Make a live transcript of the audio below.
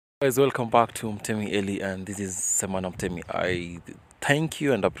Guys, welcome back to Mtemi Eli, and this is Semana Mtemi. I thank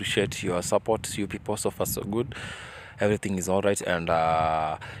you and appreciate your support. You people so far so good. Everything is all right, and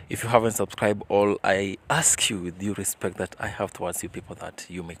if you haven't subscribed, all I ask you with due respect that I have towards you people that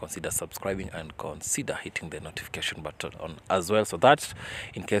you may consider subscribing and consider hitting the notification button on as well, so that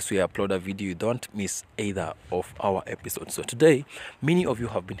in case we upload a video, you don't miss either of our episodes. So today, many of you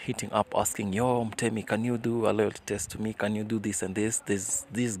have been hitting up asking, yo Mtemi, can you do a loyalty test to me? Can you do this and this? There's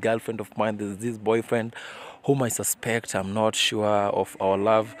this girlfriend of mine, there's this boyfriend whom I suspect, I'm not sure of our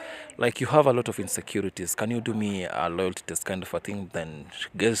love. Like, you have a lot of insecurities. Can you do me a loyalty test kind of a thing? Then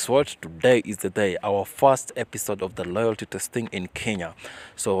guess what? Today is the day. Our first episode of the loyalty testing in Kenya.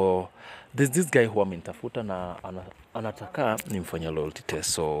 So there's this guy who amenitafuta na anataka nimfanya loyalty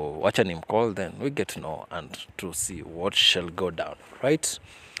test. So wacha nimcall, then we get to know and to see what shall go down, right?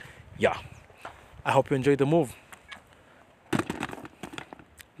 Yeah. I hope you enjoy the move.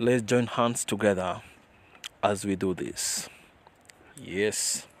 Let's join hands together as we do this.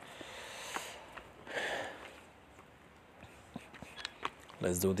 Yes.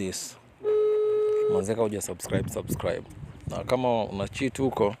 Let's do this. Manzeka uja subscribe. Na kama una cheat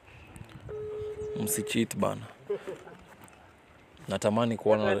huko, msicheat bana. Natamani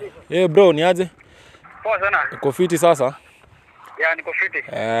kuona. Bro, ni aje? Poa sana. Uko fiti sasa? Ya, niko fiti.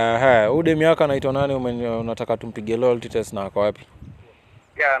 Ude miaka anaitwa nani unataka tumpige loyalty test na ako wapi?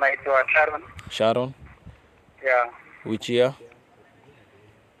 Ya, naitwa Sharon. Sharon? Yeah. Which year?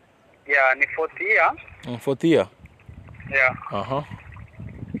 Yeah, ni 4th year. 4th year? Yeah.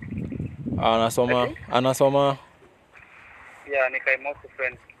 Anasoma? Yeah, ni Kaimoku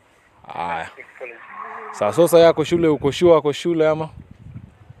friend. Sasa yako shule, uko shule ama?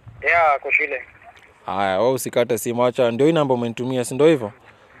 Yeah, uko shule. Wewe usikate simu, acha ndio hii namba umenitumia, si ndio hivyo?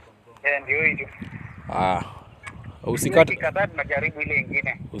 Ndio hiyo. Usikate. Kadhaa najaribu ile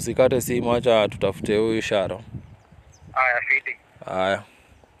nyingine. Usikate simu, acha tutafute huyu Sharo. Fiti.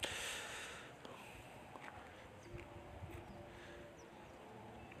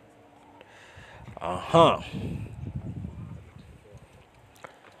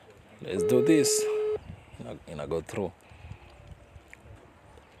 Let's do this. Ina go through.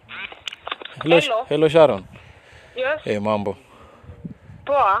 Hello Sharon. Yes. Hey, mambo.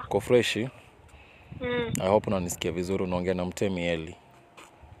 Poa. Ko fresh? I hope unanisikia vizuri, unaongea na Mtemi Eli.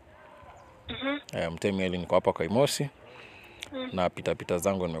 Mtemi Eli, niko hapa kwa Imosi. Na pita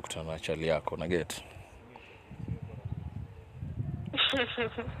zangu nimekutana na chali yako, na get.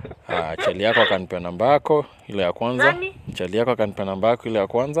 Chali yako akanipea namba yako ile ya kwanza. Nani? Chali yako akanipea namba yako ile ya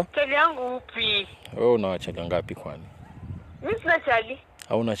kwanza. Chali yangu upi? Wewe una chali ngapi kwani? Mimi sina chali.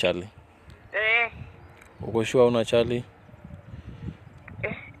 Hauna chali? Uko sure una chali?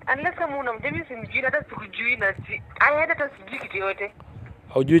 Unless kama una mjemi simjui, hata sikujui na hata sijui kitu yote.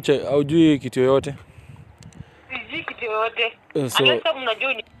 Haujui kitu yote? Sijui kitu yote. So, unless kama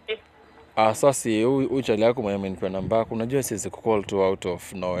unajua ni sasa huyu chali yako mwenye amenipa namba yako, unajua siwezi kucall tu out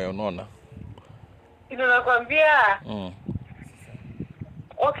of nowhere, unaona? Ndio nakwambia.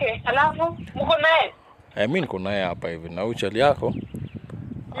 Okay, alafu mko naye? Mimi niko naye hapa hivi, na huyu chali yako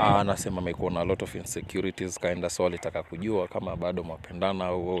anasema amekuwa na a lot of insecurities, kaenda so alitaka kujua kama bado mapendana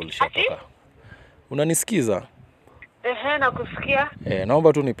au wewe ulishatoka. Unanisikiza? Nakusikia.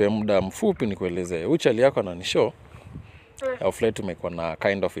 Naomba tu nipe muda mfupi nikuelezee. Huyu chali yako ananishow of late tumekuwa na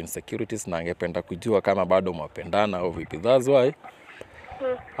kind of insecurities na angependa kujua kama bado mapendana au vipi. That's why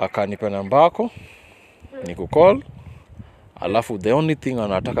akanipa namba yako nikucall, alafu the only thing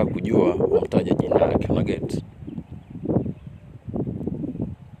anataka kujua umtaje jina lake, una get?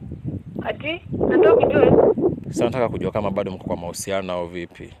 Ati nataka kujua. Sasa nataka kujua kama bado mko kwa mahusiano au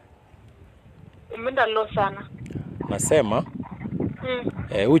vipi. Umeenda low sana. Nasema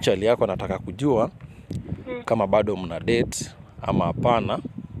huyu chali yako anataka kujua kama bado mna date ama hapana.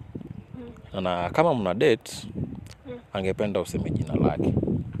 Na kama mna date, angependa useme jina lake.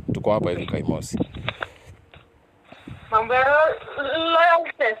 Tuko hapa hivi Kaimosi. Mambo ya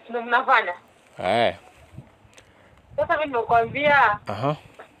loyalty test ndio mnafanya? Sasa mimi nakwambia.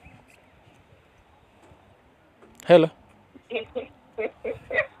 Hello.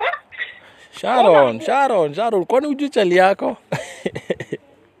 Sharon, kwani hujui chali yako?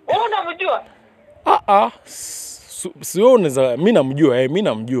 Wewe unamjua? Sione mimi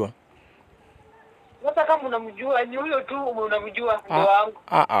namjua. Sasa kama unamjua ni huyo tu unamjua ndio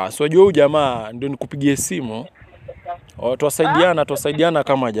wangu. Sijui huyu jamaa ndio nikupigie simu. Tuwasaidiana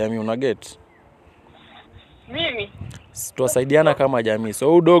kama jamii, una get? Mimi tuwasaidiana kama jamii. So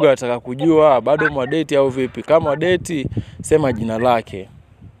huyu dogo anataka kujua bado mwadeti au vipi. Kama mwadeti, sema jina lake.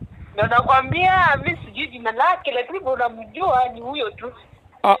 Ndio nakwambia mimi sijui jina lake, lakini unamjua ni huyo tu.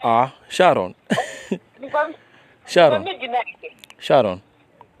 Sharon. Sharon. Nikwambie jina yake. Sharon.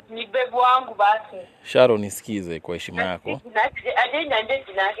 Ni bebu wangu basi. Sharon, nisikize kwa heshima yako. Ajai niambie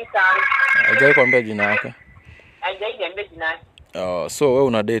jina yake sana. Hajai kuambia jina yake? Ajai niambie jina yake. So wewe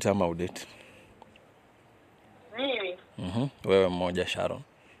una date ama udate? Mimi. Wewe mmoja Sharon.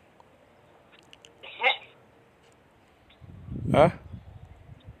 I'm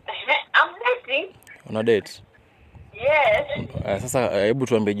dating. Una date? Yes. Sasa hebu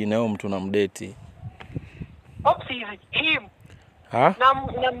tuambie jina yao mtu unamdate. Ops is him. Ha?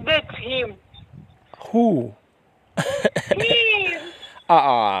 Namdate him. Who? Him.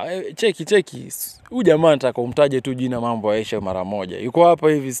 Cheki. Huyu jamaa nataka kumtaje tu jina, mambo yaishe mara moja. Yuko hapa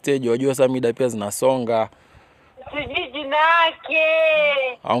hivi stage, wajua saa mida pia zinasonga. Sijui jina yake.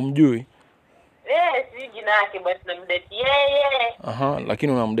 Haumjui? Sijui jina yake but namdate yeye.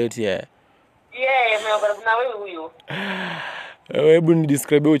 Lakini unamdate yeye. Mimi na wewe huyo. Hebu ni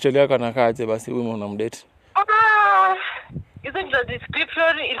describe huyo chali yako anakaaje basi wewe unamdate. Hizo ndio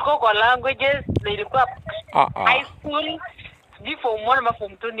description ilikuwa kwa languages na ilikuwa high school. Sijui form 1 ama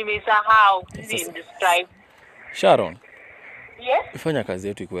form 2 nimesahau. Describe. Sharon. Yes. Ifanya kazi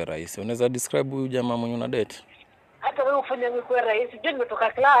yetu ikuwe rahisi. Unaweza describe huyu jamaa mwenye una date? Hata wewe ufanye ikuwe rahisi. Je,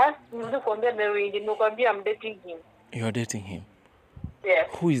 nimetoka class, nimekuambia na wewe, nimekuambia I'm dating him. You are dating him? Yes.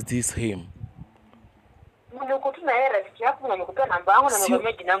 Who is this him? Niko tu na yeye rafiki yako na nimekupa namba yangu na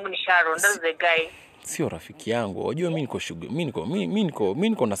nimekuambia jina langu ni Sharon. That's the guy. Sio rafiki yangu. Unajua mimi niko shughuli. Mimi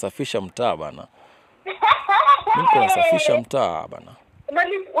niko nasafisha mtaa bana. Mimi niko nasafisha mtaa bana.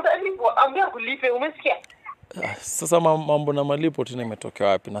 Utaniambia kulipe, umesikia? Sasa mambo na malipo tena imetokea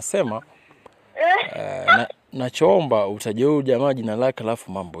wapi? Nasema nachoomba utaje huyu jamaa jina lake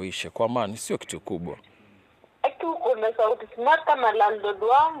alafu mambo ishe. Kwa maana sio kitu kubwa. Uko na sauti smart kama landlord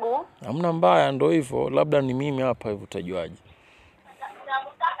wangu. Hamna mbaya, ndio hivyo. Labda ni mimi hapa hivi, utajuaje?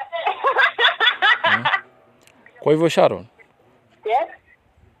 Kwa hivyo Sharon. Yes.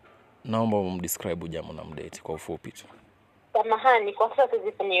 Naomba umdescribe jamaa na mdate kwa ufupi tu. Samahani, kwa sasa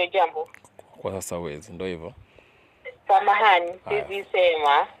sizifanya hiyo jambo. Kwa sasa wezi, ndio hivyo. Samahani,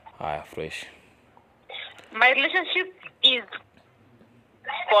 sizisema. Haya, fresh. My relationship is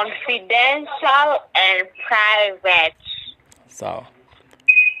confidential and private. Sawa.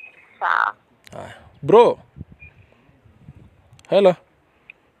 Sawa. Bro. Hello.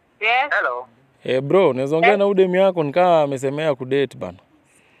 Yes. Hello. Bro, unaweza ongea na udemi yako nikaa amesemea kudate bana.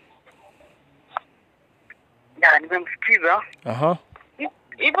 Nimemsikiza.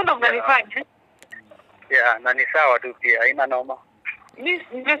 Hivyo ndo mnanifanya? Na ni sawa tu pia, haina noma.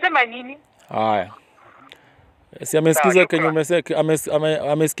 Nimesema nini? Haya. Si amesikiza kenye umesema,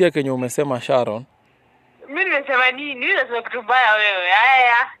 amesikia kenye umesema Sharon. Mimi nimesema nini? Mimi nasema kitu mbaya wewe.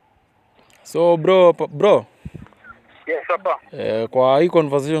 Haya. So bro. Yes, papa. Kwa hii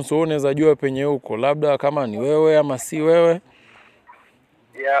conversation so unaweza jua penye huko, labda kama ni wewe ama si wewe.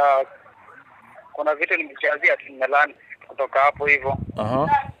 Kuna vitu nimechazia tu nimelan kutoka hapo hivyo.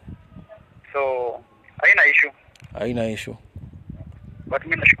 So, haina issue. But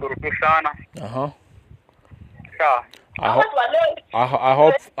mimi nashukuru tu sana. Sawa.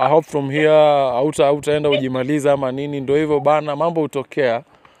 I hope from here hautaenda ujimaliza ama nini, ndio hivyo bana, mambo utokea.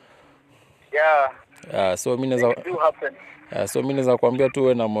 So mimi naweza kuambia tu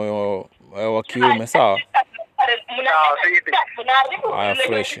wewe na moyo wa kiume, sawa?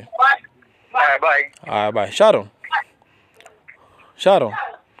 Fresh. Bye. Sharon.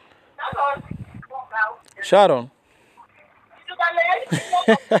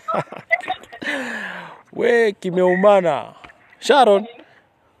 We kimeumana. Sharon.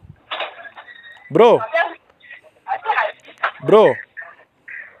 Bro.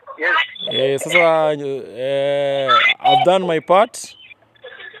 Yes. Sasa I've done my part.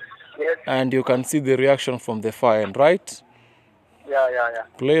 Yes. And you can see the reaction from the fire end, right? Yeah.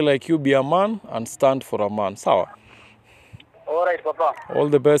 Play like you be a man and stand for a man. Sawa? All right, papa. All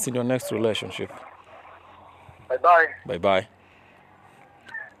the best in your next relationship. Bye.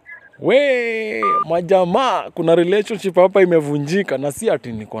 We, majamaa, kuna relationship hapa imevunjika na si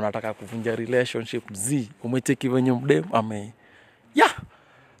ati niko nataka kuvunja relationship umecheki venye mdem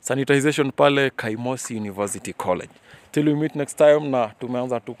sanitization pale Kaimosi University College. Till we meet next time, na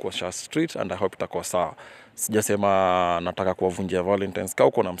tumeanza tu kwa Shah Street and I hope itakuwa sawa. Sijasema nataka kuwavunjia Valentines. Kama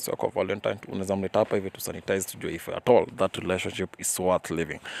uko na msio kwa Valentine, unaweza mleta hapa hivi tu sanitize tujue if at all that relationship is worth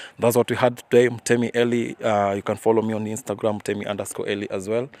living. That's what we had today. Mtemi Eli, you can follow me on Instagram, Mtemi_Eli as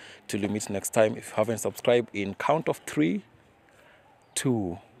well. Till we meet next time. If you haven't subscribed, in count of 3,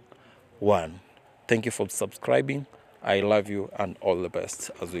 2, 1. Thank you for subscribing. I love you and all the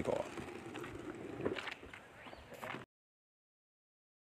best as we go on.